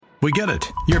We get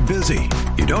it. You're busy.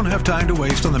 You don't have time to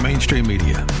waste on the mainstream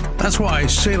media. That's why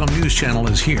Salem News Channel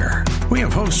is here. We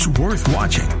have hosts worth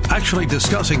watching, actually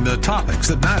discussing the topics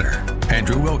that matter.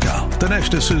 Andrew Wilkow,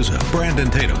 Dinesh D'Souza, Brandon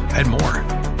Tatum, and more.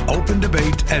 Open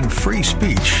debate and free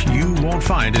speech you won't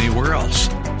find anywhere else.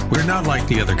 We're not like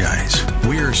the other guys.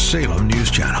 We're Salem News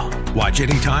Channel. Watch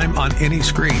anytime on any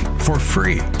screen for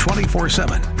free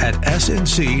 24/7 at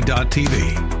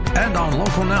snc.tv and on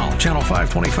Local Now, Channel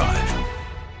 525.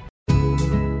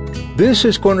 This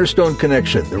is Cornerstone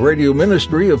Connection, the radio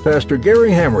ministry of Pastor Gary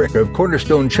Hamrick of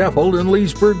Cornerstone Chapel in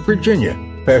Leesburg, Virginia.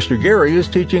 Pastor Gary is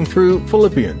teaching through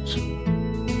Philippians. Real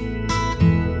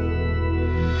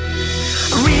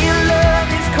love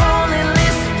is calling,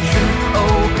 listen, truth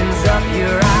opens up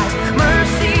your eyes.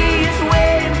 Mercy is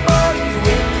waiting for you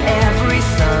with every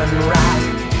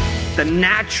sunrise. The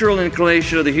natural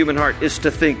inclination of the human heart is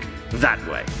to think that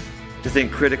way. To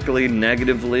think critically,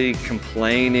 negatively,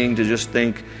 complaining, to just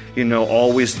think,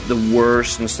 always the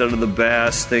worst instead of the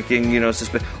best, thinking,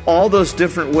 all those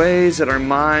different ways that our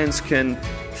minds can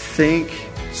think.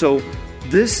 So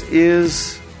this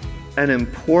is an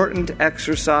important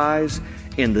exercise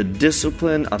in the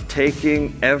discipline of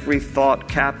taking every thought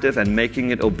captive and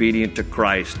making it obedient to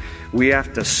Christ. We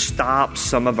have to stop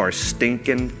some of our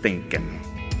stinking thinking.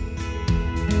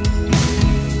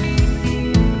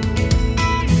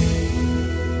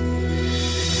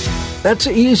 That's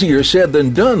easier said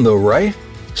than done, though, right?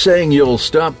 Saying you'll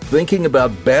stop thinking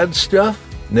about bad stuff,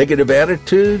 negative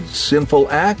attitudes, sinful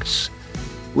acts.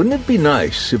 Wouldn't it be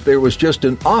nice if there was just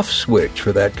an off switch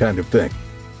for that kind of thing?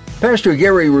 Pastor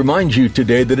Gary reminds you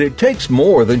today that it takes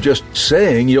more than just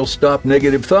saying you'll stop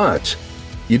negative thoughts.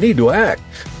 You need to act.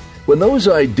 When those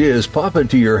ideas pop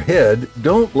into your head,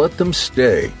 don't let them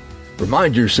stay.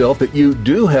 Remind yourself that you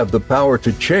do have the power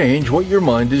to change what your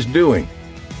mind is doing.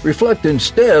 Reflect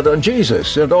instead on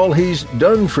Jesus and all He's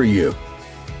done for you.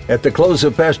 At the close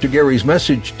of Pastor Gary's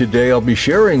message today, I'll be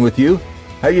sharing with you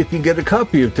how you can get a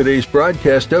copy of today's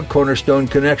broadcast of Cornerstone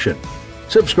Connection.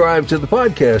 Subscribe to the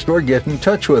podcast or get in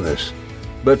touch with us.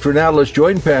 But for now, let's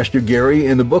join Pastor Gary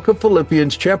in the book of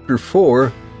Philippians chapter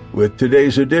 4 with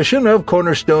today's edition of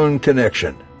Cornerstone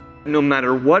Connection. No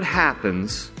matter what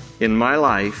happens in my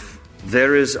life,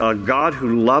 there is a God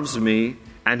who loves me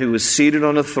and who is seated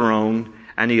on a throne,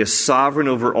 and He is sovereign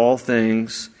over all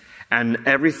things, and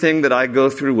everything that I go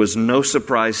through was no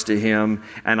surprise to Him,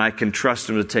 and I can trust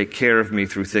Him to take care of me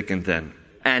through thick and thin.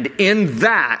 And in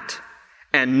that,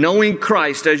 and knowing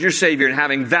Christ as your Savior, and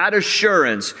having that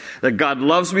assurance that God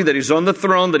loves me, that He's on the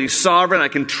throne, that He's sovereign, I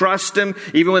can trust Him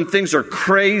even when things are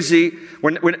crazy.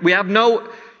 We have no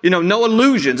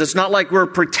illusions. It's not like we're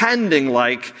pretending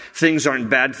like things aren't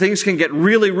bad. Things can get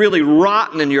really, really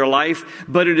rotten in your life,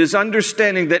 but it is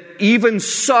understanding that even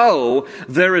so,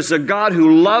 there is a God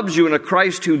who loves you and a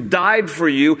Christ who died for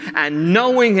you, and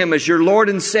knowing Him as your Lord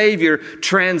and Savior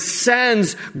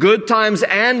transcends good times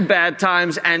and bad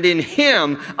times, and in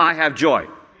Him I have joy.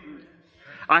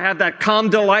 I have that calm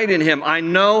delight in Him. I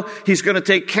know He's going to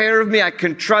take care of me. I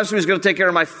can trust Him. He's going to take care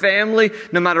of my family.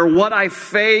 No matter what I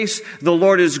face, the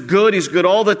Lord is good. He's good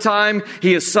all the time.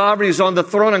 He is sovereign. He's on the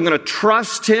throne. I'm going to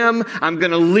trust Him. I'm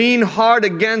going to lean hard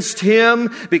against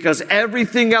Him, because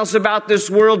everything else about this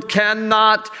world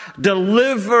cannot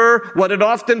deliver what it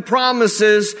often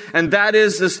promises, and that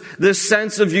is this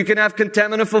sense of you can have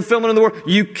contentment and fulfillment in the world.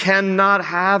 You cannot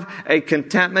have a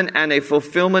contentment and a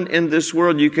fulfillment in this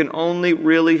world. You can only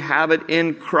really have it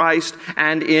in Christ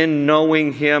and in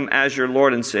knowing Him as your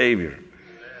Lord and Savior.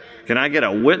 Can I get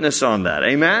a witness on that?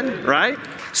 Amen? Right?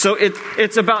 So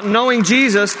it's about knowing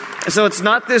Jesus. So it's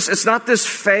not this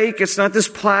fake, it's not this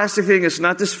plastic thing, it's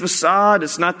not this facade,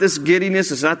 it's not this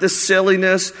giddiness, it's not this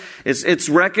silliness. It's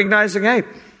recognizing, hey,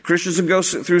 Christians can go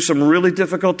through some really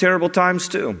difficult, terrible times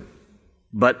too.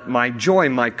 But my joy,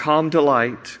 my calm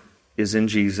delight is in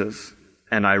Jesus,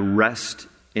 and I rest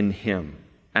in Him.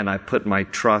 And I put my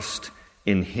trust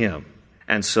in Him.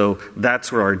 And so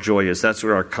that's where our joy is. That's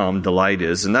where our calm delight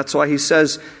is. And that's why He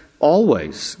says,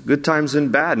 always, good times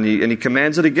and bad. And he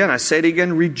commands it again. I say it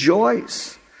again,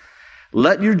 rejoice.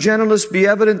 Let your gentleness be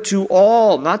evident to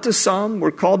all, not to some.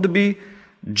 We're called to be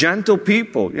gentle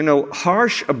people.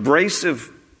 Harsh,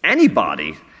 abrasive,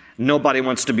 anybody, nobody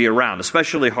wants to be around,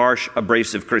 especially harsh,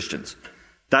 abrasive Christians.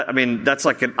 That's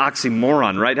like an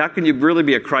oxymoron, right? How can you really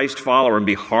be a Christ follower and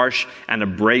be harsh and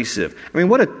abrasive?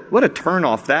 What a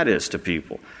turnoff that is to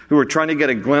people who are trying to get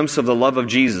a glimpse of the love of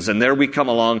Jesus. And there we come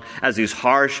along as these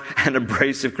harsh and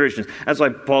abrasive Christians. That's why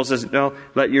Paul says, no,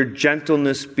 let your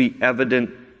gentleness be evident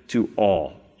to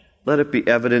all. Let it be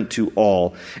evident to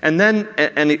all. And then,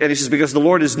 and he says, because the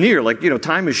Lord is near,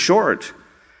 time is short.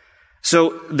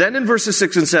 So then in verses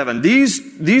 6 and 7,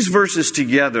 these verses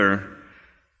together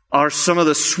are some of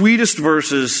the sweetest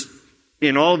verses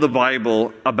in all of the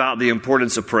Bible about the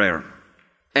importance of prayer.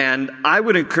 And I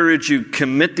would encourage you,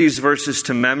 commit these verses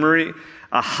to memory,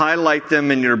 highlight them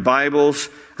in your Bibles.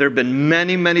 There have been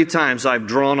many, many times I've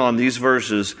drawn on these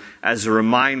verses as a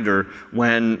reminder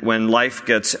when life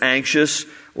gets anxious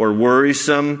or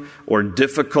worrisome or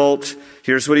difficult.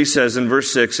 Here's what he says in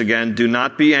verse 6 again, do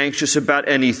not be anxious about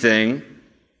anything.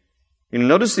 You know,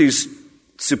 notice these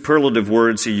superlative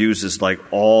words he uses, like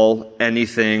all,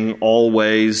 anything,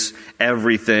 always,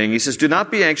 everything. He says, do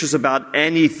not be anxious about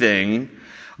anything,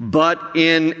 but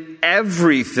in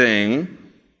everything,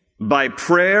 by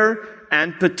prayer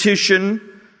and petition,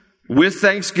 with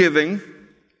thanksgiving,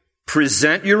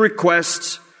 present your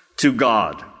requests to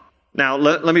God. Now,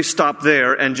 let me stop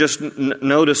there and just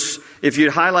notice, if you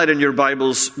highlight in your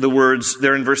Bibles the words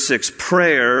there in verse 6,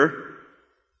 prayer,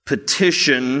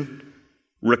 petition,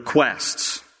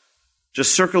 requests.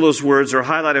 Just circle those words or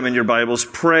highlight them in your Bibles,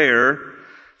 prayer,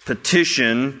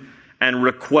 petition, and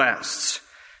requests.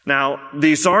 Now,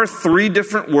 these are three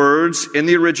different words in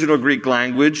the original Greek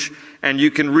language, and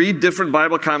you can read different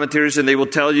Bible commentaries and they will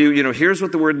tell you, here's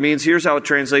what the word means, here's how it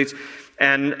translates.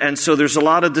 And so there's a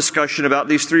lot of discussion about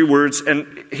these three words,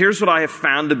 and here's what I have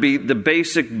found to be the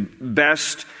basic,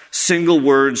 best single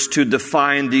words to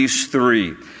define these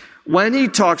three. When he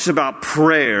talks about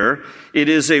prayer, it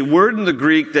is a word in the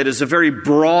Greek that is a very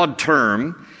broad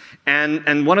term,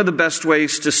 and one of the best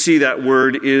ways to see that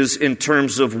word is in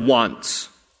terms of once.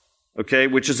 Okay,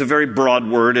 which is a very broad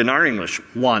word in our English.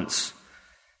 Once.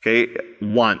 Okay,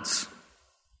 once.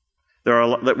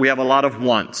 We have a lot of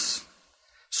once.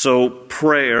 So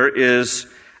prayer is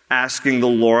asking the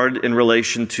Lord in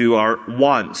relation to our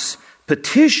wants.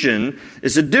 Petition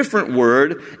is a different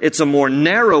word. It's a more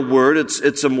narrow word.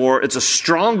 It's a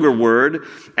stronger word.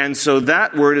 And so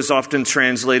that word is often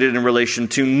translated in relation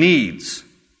to needs.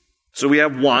 So we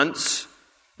have wants,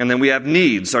 and then we have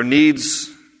needs. Our needs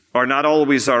are not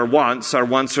always our wants. Our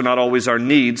wants are not always our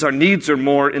needs. Our needs are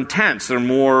more intense. They're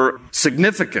more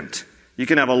significant. You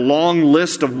can have a long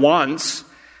list of wants,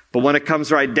 but when it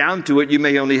comes right down to it, you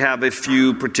may only have a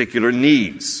few particular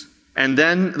needs. And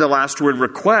then the last word,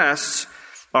 requests,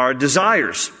 are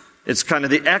desires. It's kind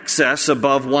of the excess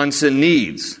above wants and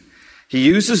needs. He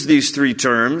uses these three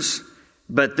terms,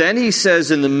 but then he says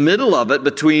in the middle of it,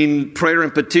 between prayer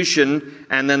and petition,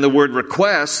 and then the word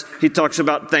request, he talks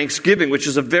about thanksgiving, which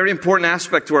is a very important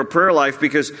aspect to our prayer life,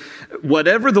 because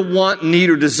whatever the want, need,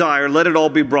 or desire, let it all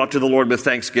be brought to the Lord with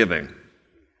thanksgiving.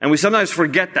 And we sometimes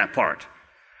forget that part.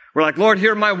 We're like, Lord,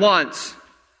 here are my wants.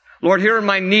 Lord, here are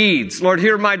my needs. Lord,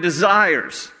 here are my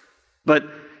desires. But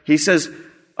he says,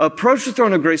 approach the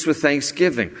throne of grace with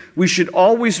thanksgiving. We should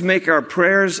always make our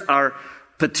prayers, our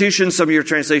petitions, some of your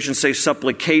translations say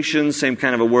supplications, same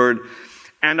kind of a word,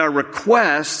 and our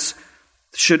requests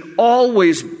should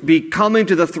always be coming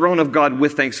to the throne of God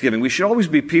with thanksgiving. We should always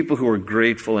be people who are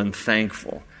grateful and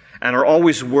thankful and are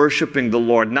always worshiping the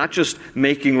Lord, not just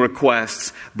making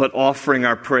requests, but offering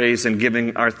our praise and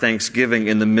giving our thanksgiving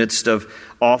in the midst of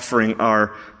offering our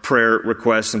prayer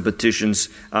requests and petitions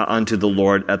unto the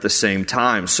Lord at the same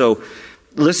time. So,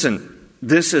 listen,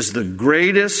 this is the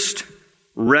greatest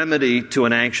remedy to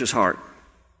an anxious heart.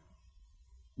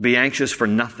 Be anxious for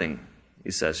nothing,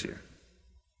 he says here.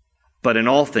 But in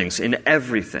all things, in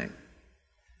everything,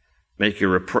 make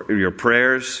your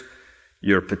prayers,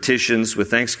 your petitions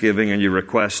with thanksgiving, and your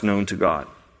requests known to God.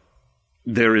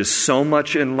 There is so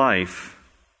much in life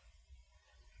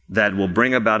that will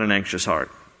bring about an anxious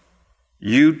heart.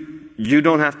 You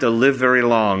don't have to live very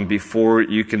long before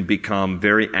you can become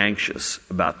very anxious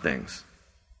about things.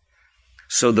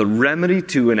 So the remedy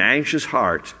to an anxious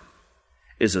heart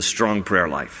is a strong prayer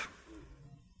life.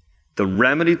 The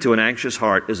remedy to an anxious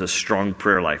heart is a strong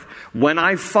prayer life. When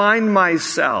I find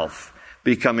myself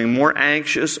becoming more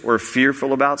anxious or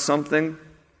fearful about something,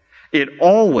 it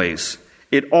always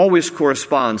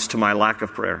corresponds to my lack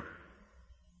of prayer.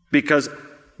 Because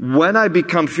when I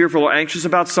become fearful or anxious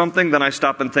about something, then I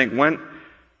stop and think, when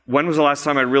was the last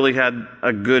time I really had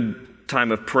a good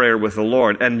time of prayer with the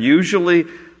Lord? And usually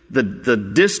the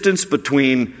distance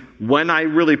between when I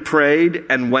really prayed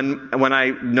and when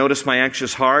I notice my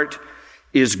anxious heart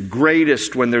is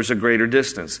greatest when there's a greater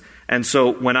distance. And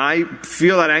so when I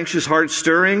feel that anxious heart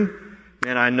stirring,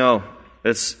 man, I know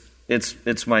it's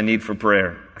my need for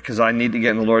prayer, because I need to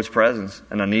get in the Lord's presence,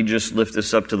 and I need to just lift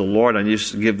this up to the Lord. I need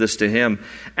to give this to Him.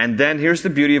 And then here's the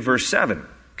beauty of verse 7.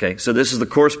 Okay, so this is the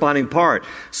corresponding part.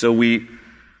 So we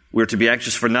We're to be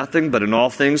anxious for nothing, but in all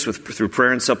things, through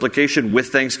prayer and supplication, with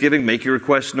thanksgiving, make your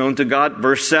requests known to God.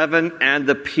 Verse 7, and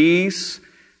the peace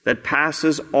that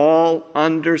passes all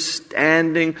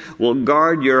understanding will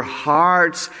guard your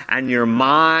hearts and your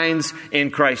minds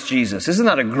in Christ Jesus. Isn't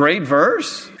that a great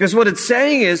verse? Because what it's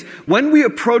saying is, when we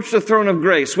approach the throne of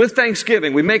grace with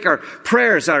thanksgiving, we make our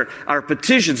prayers, our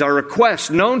petitions, our requests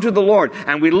known to the Lord,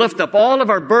 and we lift up all of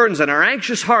our burdens and our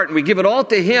anxious heart, and we give it all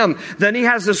to Him, then He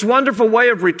has this wonderful way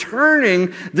of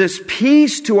returning this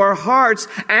peace to our hearts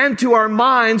and to our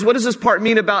minds. What does this part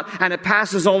mean about, and it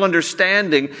passes all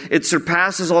understanding? It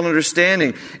surpasses all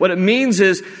understanding. What it means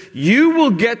is you will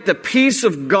get the peace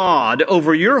of God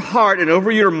over your heart and over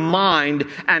your mind,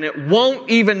 and it won't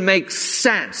even make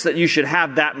sense that you should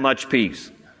have that much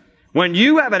peace. When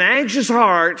you have an anxious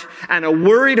heart and a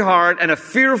worried heart and a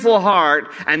fearful heart,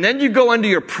 and then you go into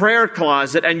your prayer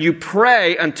closet and you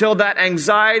pray until that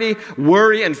anxiety,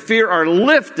 worry, and fear are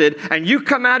lifted, and you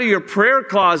come out of your prayer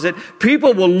closet,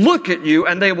 people will look at you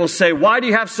and they will say, why do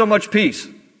you have so much peace?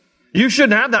 You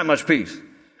shouldn't have that much peace.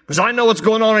 Because I know what's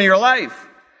going on in your life.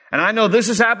 And I know this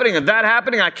is happening and that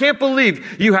happening. I can't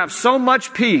believe you have so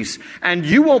much peace. And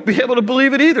you won't be able to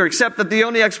believe it either, except that the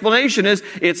only explanation is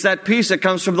it's that peace that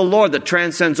comes from the Lord that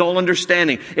transcends all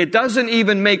understanding. It doesn't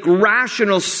even make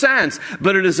rational sense,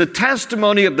 but it is a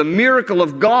testimony of the miracle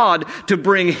of God to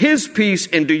bring His peace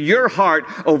into your heart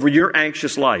over your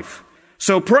anxious life.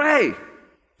 So pray.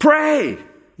 Pray.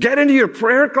 Get into your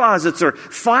prayer closets or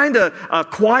find a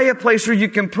quiet place where you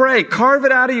can pray. Carve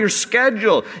it out of your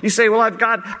schedule. You say, well, I've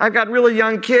got really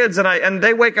young kids and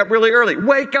they wake up really early.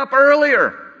 Wake up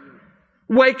earlier.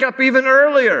 Wake up even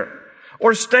earlier.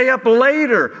 Or stay up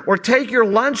later, or take your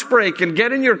lunch break and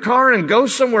get in your car and go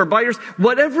somewhere by yourself.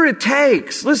 Whatever it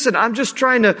takes. Listen, I'm just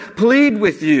trying to plead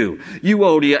with you,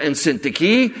 Euodia and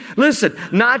Syntyche. Listen,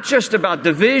 not just about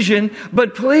division,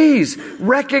 but please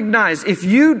recognize if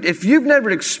you've never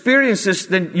experienced this,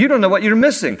 then you don't know what you're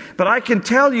missing. But I can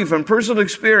tell you from personal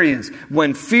experience,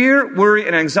 when fear, worry,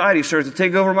 and anxiety starts to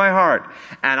take over my heart,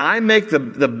 and I make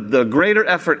the greater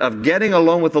effort of getting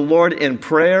alone with the Lord in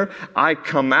prayer, I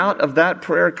come out of that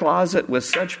prayer closet with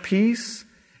such peace,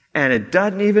 and it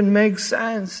doesn't even make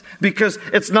sense, because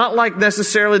it's not like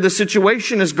necessarily the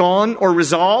situation is gone or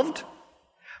resolved,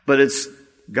 but it's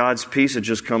God's peace that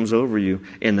just comes over you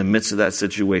in the midst of that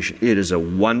situation. It is a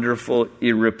wonderful,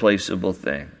 irreplaceable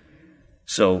thing.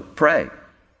 So pray.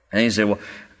 And you say, well,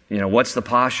 what's the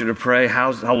posture to pray?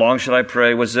 How long should I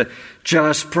pray?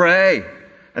 Just pray.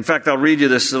 In fact, I'll read you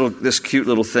this cute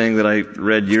little thing that I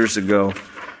read years ago.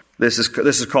 This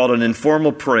is called an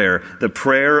informal prayer, the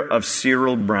prayer of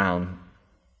Cyril Brown.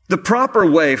 The proper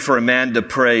way for a man to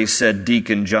pray, said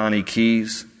Deacon Johnny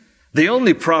Keys. The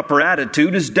only proper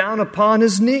attitude is down upon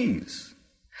his knees.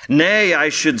 Nay, I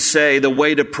should say, the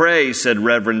way to pray, said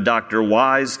Reverend Dr.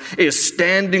 Wise, is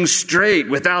standing straight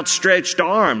with outstretched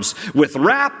arms, with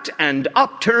rapt and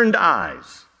upturned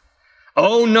eyes.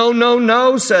 Oh, no, no,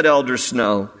 no, said Elder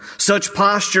Snow. Such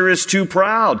posture is too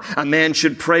proud. A man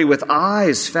should pray with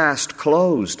eyes fast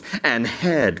closed and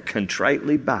head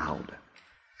contritely bowed.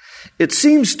 It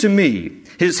seems to me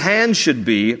his hand should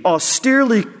be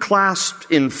austerely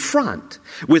clasped in front,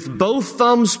 with both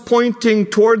thumbs pointing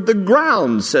toward the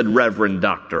ground, said Reverend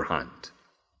Dr. Hunt.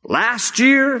 Last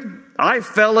year, I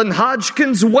fell in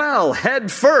Hodgkin's well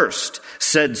head first,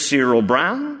 said Cyril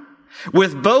Brown,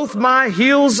 with both my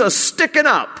heels a-sticking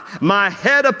up, my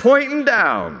head a-pointing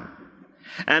down.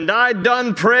 And I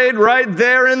done prayed right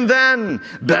there and then.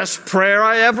 Best prayer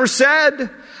I ever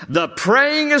said. The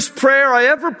prayingest prayer I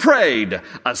ever prayed,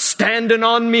 a-standing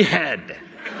on me head.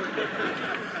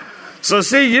 So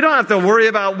see, you don't have to worry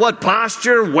about what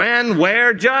posture, when,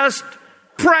 where, just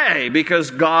pray,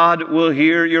 because God will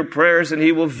hear your prayers and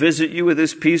He will visit you with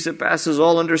His peace that passes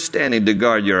all understanding to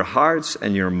guard your hearts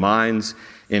and your minds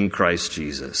in Christ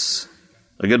Jesus.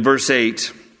 Look at verse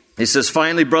 8. He says,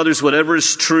 finally, brothers, whatever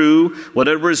is true,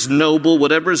 whatever is noble,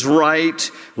 whatever is right,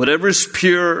 whatever is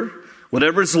pure,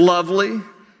 whatever is lovely,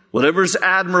 whatever is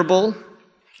admirable,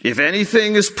 if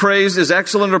anything is praised, is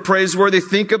excellent or praiseworthy,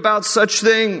 think about such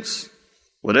things.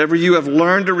 Whatever you have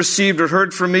learned or received or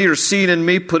heard from me or seen in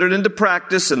me, put it into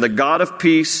practice, and the God of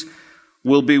peace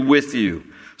will be with you.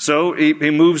 So he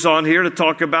moves on here to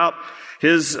talk about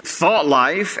his thought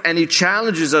life, and he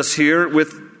challenges us here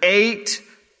with 8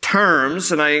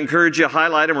 terms, and I encourage you to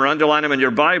highlight them or underline them in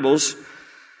your Bibles.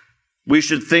 We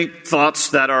should think thoughts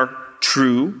that are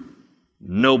true,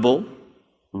 noble,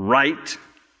 right,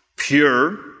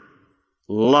 pure,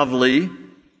 lovely,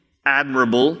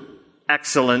 admirable,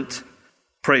 excellent,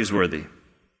 praiseworthy.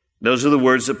 Those are the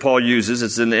words that Paul uses.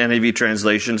 It's in the NIV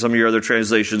translation. Some of your other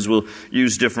translations will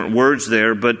use different words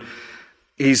there, but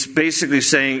he's basically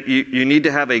saying you need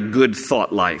to have a good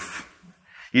thought life.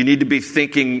 You need to be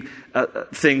thinking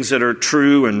things that are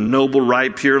true and noble,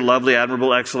 right, pure, lovely,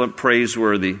 admirable, excellent,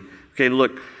 praiseworthy. Okay,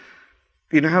 look,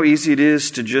 you know how easy it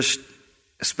is to just,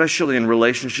 especially in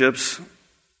relationships,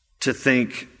 to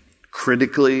think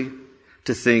critically,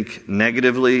 to think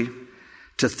negatively,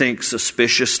 to think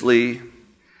suspiciously,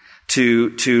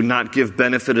 to not give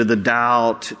benefit of the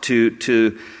doubt,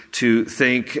 to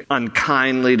think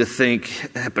unkindly, to think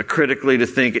hypocritically, to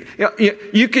think...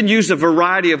 You can use a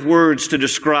variety of words to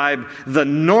describe the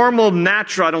normal,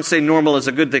 natural, I don't say normal is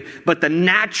a good thing, but the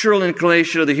natural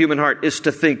inclination of the human heart is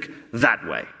to think that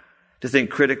way. To think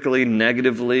critically,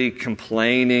 negatively,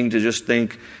 complaining, to just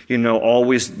think,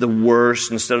 always the worst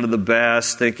instead of the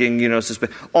best, thinking,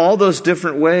 all those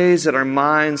different ways that our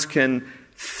minds can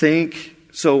think.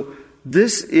 So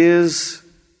this is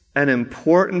an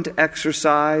important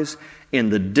exercise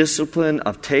in the discipline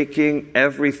of taking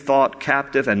every thought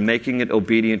captive and making it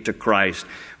obedient to Christ.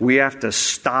 We have to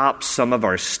stop some of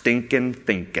our stinking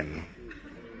thinking.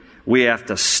 We have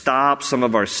to stop some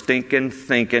of our stinking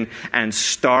thinking and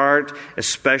start,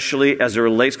 especially as it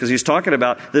relates, because he's talking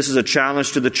about, this is a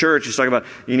challenge to the church. He's talking about,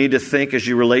 you need to think as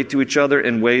you relate to each other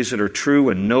in ways that are true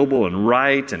and noble and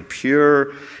right and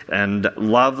pure and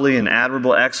lovely and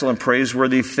admirable, excellent,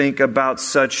 praiseworthy. Think about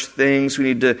such things. We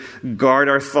need to guard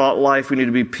our thought life. We need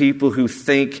to be people who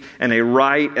think in a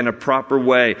right and a proper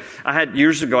way.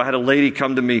 Years ago, I had a lady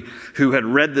come to me who had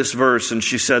read this verse, and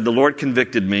she said, the Lord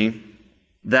convicted me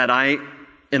that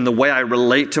in the way I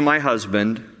relate to my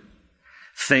husband,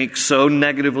 think so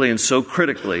negatively and so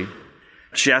critically.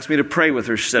 She asked me to pray with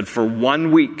her. She said, for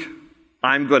 1 week,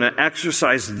 I'm going to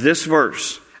exercise this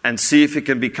verse and see if it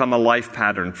can become a life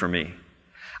pattern for me.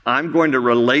 I'm going to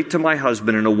relate to my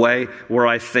husband in a way where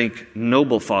I think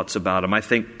noble thoughts about him. I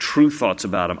think true thoughts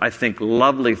about him. I think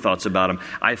lovely thoughts about him.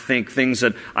 I think things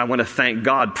that I want to thank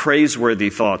God,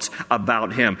 praiseworthy thoughts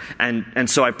about him. And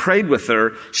so I prayed with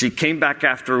her. She came back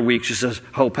after a week. She says,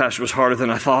 oh, Pastor, it was harder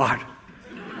than I thought.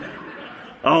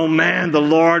 Oh man, the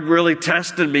Lord really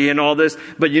tested me in all this.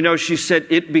 But she said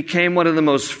it became one of the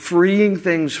most freeing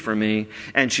things for me.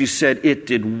 And she said it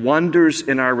did wonders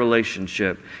in our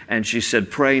relationship. And she said,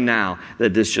 pray now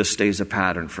that this just stays a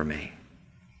pattern for me.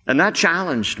 And that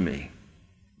challenged me.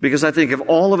 Because I think if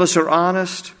all of us are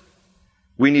honest,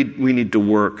 we need to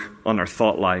work on our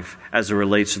thought life as it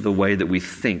relates to the way that we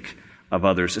think of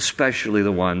others, especially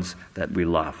the ones that we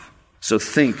love. So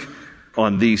think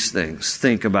on these things.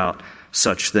 Think about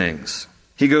such things.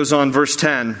 He goes on, verse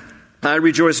 10, I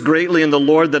rejoice greatly in the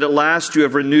Lord that at last you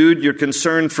have renewed your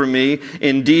concern for me.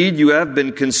 Indeed, you have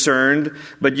been concerned,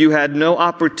 but you had no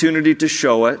opportunity to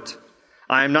show it.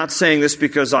 I am not saying this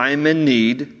because I am in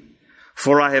need,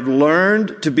 for I have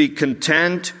learned to be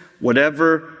content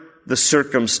whatever the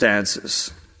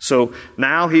circumstances. So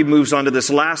now he moves on to this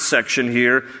last section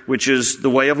here, which is the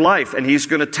way of life. And he's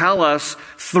going to tell us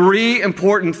 3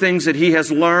 important things that he has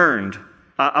learned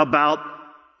about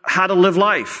how to live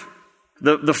life.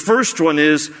 The first one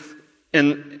is,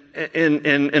 in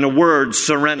a word,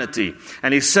 serenity.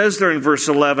 And he says there in verse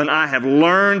 11, I have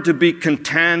learned to be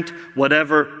content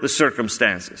whatever the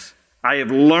circumstances. I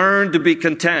have learned to be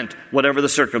content whatever the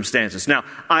circumstances. Now,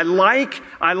 I like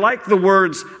the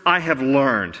words, I have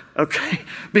learned, okay?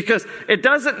 Because it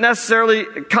doesn't necessarily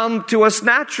come to us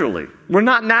naturally. We're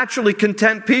not naturally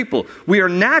content people. We are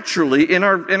naturally, in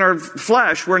our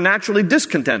flesh, we're naturally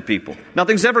discontent people.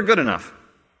 Nothing's ever good enough.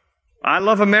 I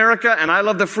love America and I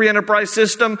love the free enterprise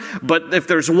system, but if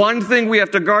there's one thing we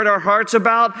have to guard our hearts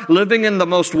about, living in the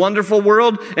most wonderful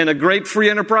world in a great free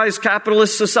enterprise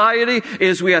capitalist society,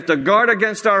 is we have to guard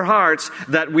against our hearts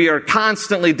that we are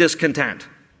constantly discontent.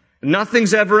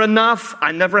 Nothing's ever enough.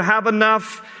 I never have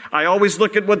enough. I always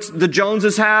look at what the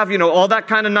Joneses have, all that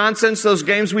kind of nonsense, those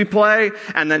games we play.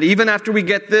 And then even after we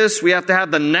get this, we have to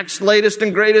have the next latest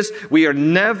and greatest. We are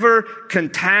never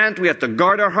content. We have to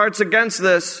guard our hearts against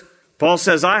this. Paul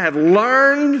says, I have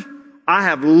learned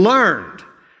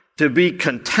to be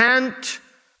content,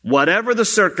 whatever the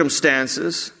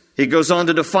circumstances. He goes on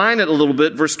to define it a little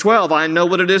bit. Verse 12, I know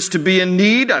what it is to be in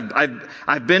need.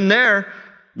 I've been there,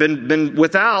 been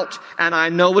without, and I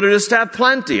know what it is to have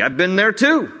plenty. I've been there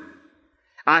too.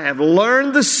 I have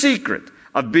learned the secret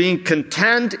of being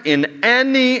content in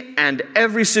any and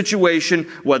every situation,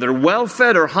 whether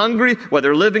well-fed or hungry,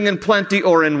 whether living in plenty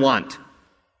or in want.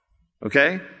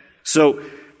 Okay? So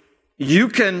you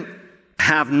can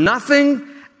have nothing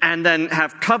and then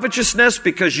have covetousness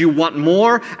because you want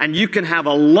more, and you can have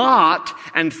a lot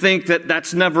and think that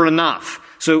that's never enough.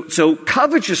 So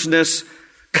covetousness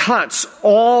cuts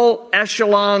all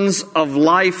echelons of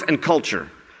life and culture,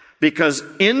 because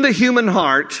in the human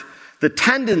heart, the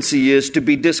tendency is to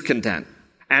be discontent.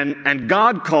 And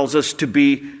God calls us to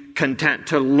be content,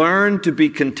 to learn to be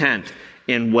content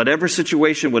in whatever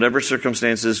situation, whatever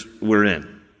circumstances we're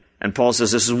in. And Paul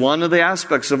says, this is one of the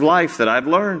aspects of life that I've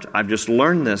learned. I've just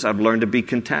learned this. I've learned to be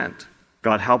content.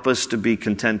 God, help us to be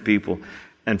content people,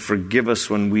 and forgive us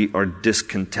when we are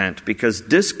discontent, because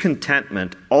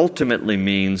discontentment ultimately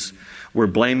means we're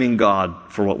blaming God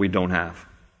for what we don't have.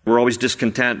 We're always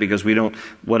discontent because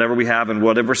whatever we have and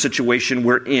whatever situation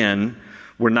we're in,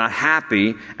 we're not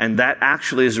happy, and that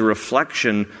actually is a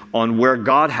reflection on where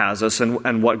God has us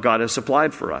and what God has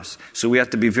supplied for us. So we have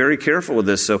to be very careful with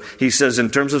this. So he says, in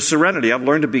terms of serenity, I've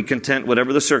learned to be content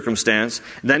whatever the circumstance.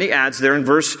 Then he adds there in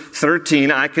verse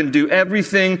 13, I can do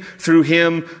everything through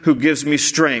him who gives me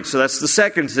strength. So that's the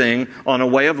second thing on a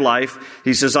way of life.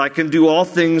 He says, I can do all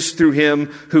things through him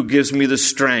who gives me the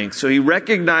strength. So he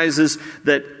recognizes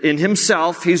that in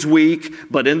himself he's weak,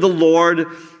 but in the Lord,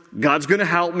 God's going to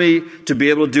help me to be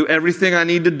able to do everything I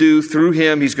need to do through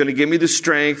him. He's going to give me the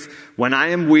strength. When I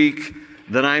am weak,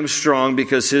 then I am strong,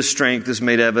 because his strength is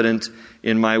made evident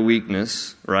in my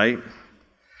weakness, right?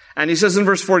 And he says in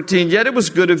verse 14, yet it was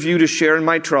good of you to share in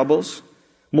my troubles.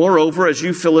 Moreover, as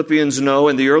you Philippians know,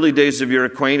 in the early days of your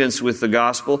acquaintance with the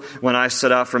gospel, when I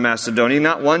set out for Macedonia,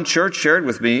 not one church shared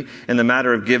with me in the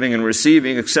matter of giving and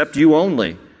receiving, except you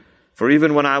only. For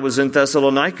even when I was in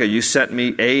Thessalonica, you sent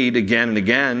me aid again and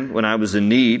again when I was in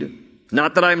need.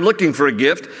 Not that I'm looking for a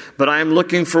gift, but I am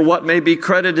looking for what may be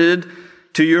credited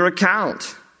to your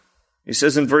account. He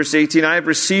says in verse 18, I have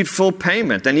received full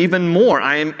payment, and even more,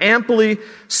 I am amply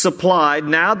supplied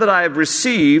now that I have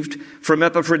received from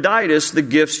Epaphroditus the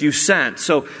gifts you sent.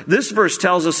 So this verse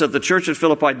tells us that the church at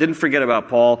Philippi didn't forget about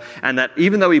Paul, and that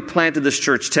even though he planted this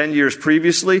church 10 years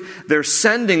previously, they're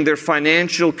sending their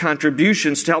financial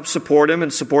contributions to help support him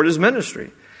and support his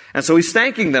ministry. And so he's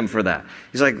thanking them for that.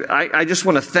 He's like, I just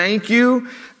want to thank you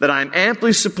that I'm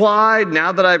amply supplied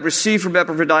now that I've received from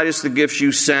Epaphroditus the gifts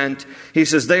you sent. He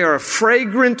says, they are a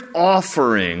fragrant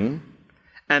offering,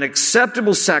 an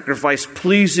acceptable sacrifice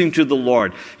pleasing to the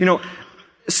Lord. You know,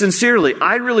 sincerely,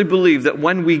 I really believe that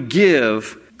when we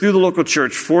give through the local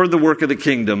church for the work of the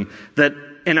kingdom, that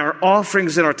in our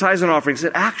offerings, in our tithes and offerings,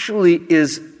 it actually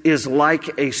is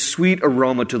like a sweet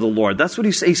aroma to the Lord. That's what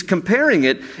he's comparing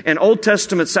it in Old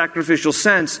Testament sacrificial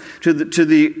sense to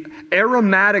the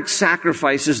aromatic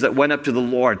sacrifices that went up to the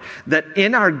Lord. That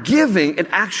in our giving, it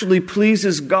actually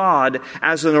pleases God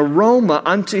as an aroma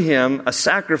unto him, a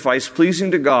sacrifice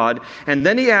pleasing to God. And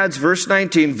then he adds verse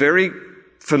 19, very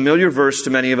familiar verse to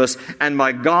many of us, and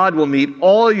my God will meet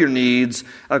all your needs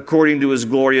according to his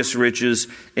glorious riches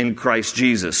in Christ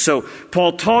Jesus. So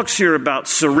Paul talks here about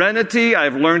serenity.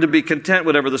 I've learned to be content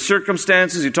whatever the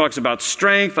circumstances. He talks about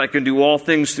strength. I can do all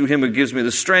things through him who gives me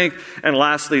the strength. And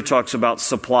lastly, he talks about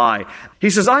supply.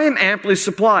 He says, I am amply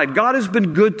supplied. God has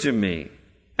been good to me.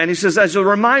 And he says, as a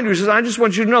reminder, he says, I just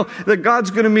want you to know that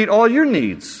God's going to meet all your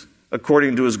needs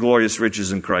according to his glorious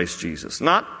riches in Christ Jesus.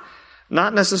 Not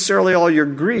necessarily all your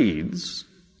greeds,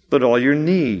 but all your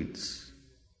needs.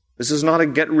 This is not a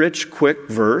get-rich-quick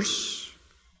verse.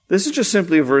 This is just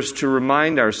simply a verse to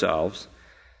remind ourselves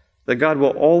that God will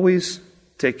always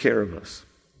take care of us.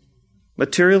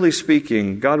 Materially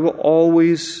speaking, God will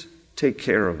always take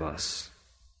care of us.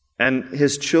 And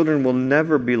his children will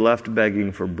never be left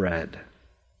begging for bread.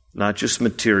 Not just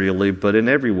materially, but in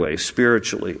every way,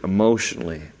 spiritually,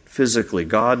 emotionally, physically.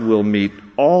 God will meet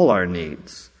all our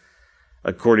needs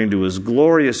according to his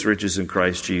glorious riches in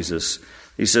Christ Jesus.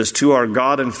 He says, to our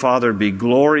God and Father be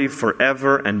glory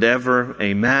forever and ever.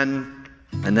 Amen.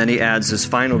 And then he adds his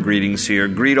final greetings here.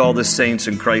 Greet all the saints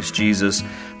in Christ Jesus.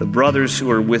 The brothers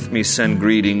who are with me send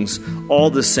greetings.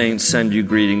 All the saints send you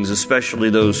greetings,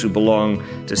 especially those who belong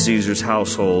to Caesar's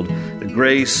household. The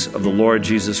grace of the Lord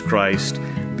Jesus Christ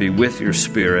be with your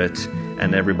spirit.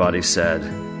 And everybody said,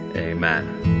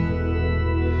 Amen.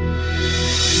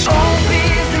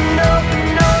 Open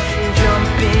ocean,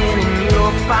 jump in and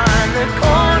you'll find the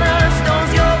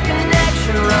cornerstone's your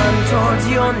connection. Run towards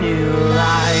your new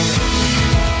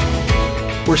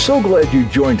life. We're so glad you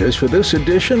joined us for this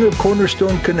edition of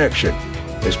Cornerstone Connection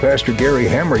as Pastor Gary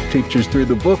Hamrick teaches through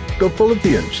the book of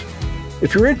Philippians.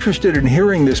 If you're interested in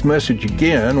hearing this message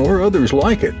again or others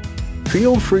like it,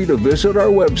 feel free to visit our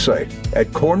website at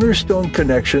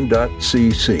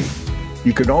cornerstoneconnection.cc.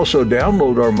 You can also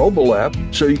download our mobile app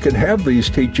so you can have these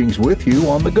teachings with you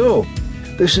on the go.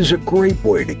 This is a great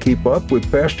way to keep up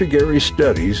with Pastor Gary's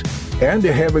studies and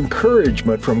to have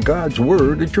encouragement from God's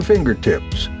Word at your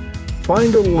fingertips.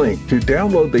 find a link to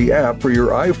download the app for your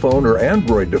iPhone or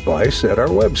Android device at our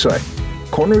website,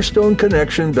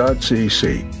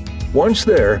 cornerstoneconnection.cc. Once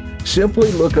there,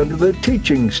 simply look under the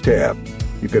Teachings tab.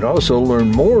 You can also learn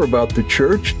more about the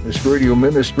church this radio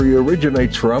ministry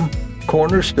originates from,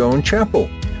 Cornerstone Chapel.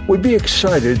 We'd be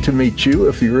excited to meet you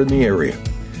if you're in the area.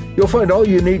 You'll find all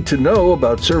you need to know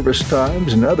about service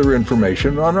times and other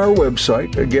information on our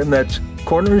website. Again, that's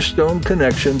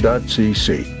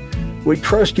cornerstoneconnection.cc. We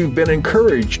trust you've been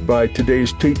encouraged by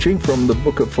today's teaching from the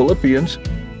book of Philippians.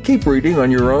 Keep reading on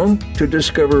your own to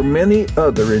discover many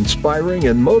other inspiring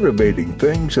and motivating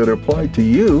things that apply to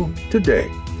you today.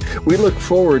 We look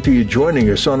forward to you joining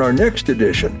us on our next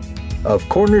edition of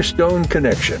Cornerstone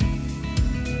Connection.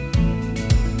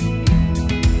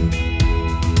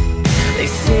 They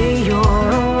say you're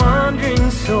a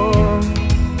wandering soul,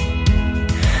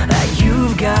 that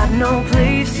you've got no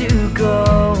place to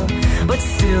go, but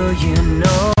still you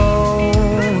know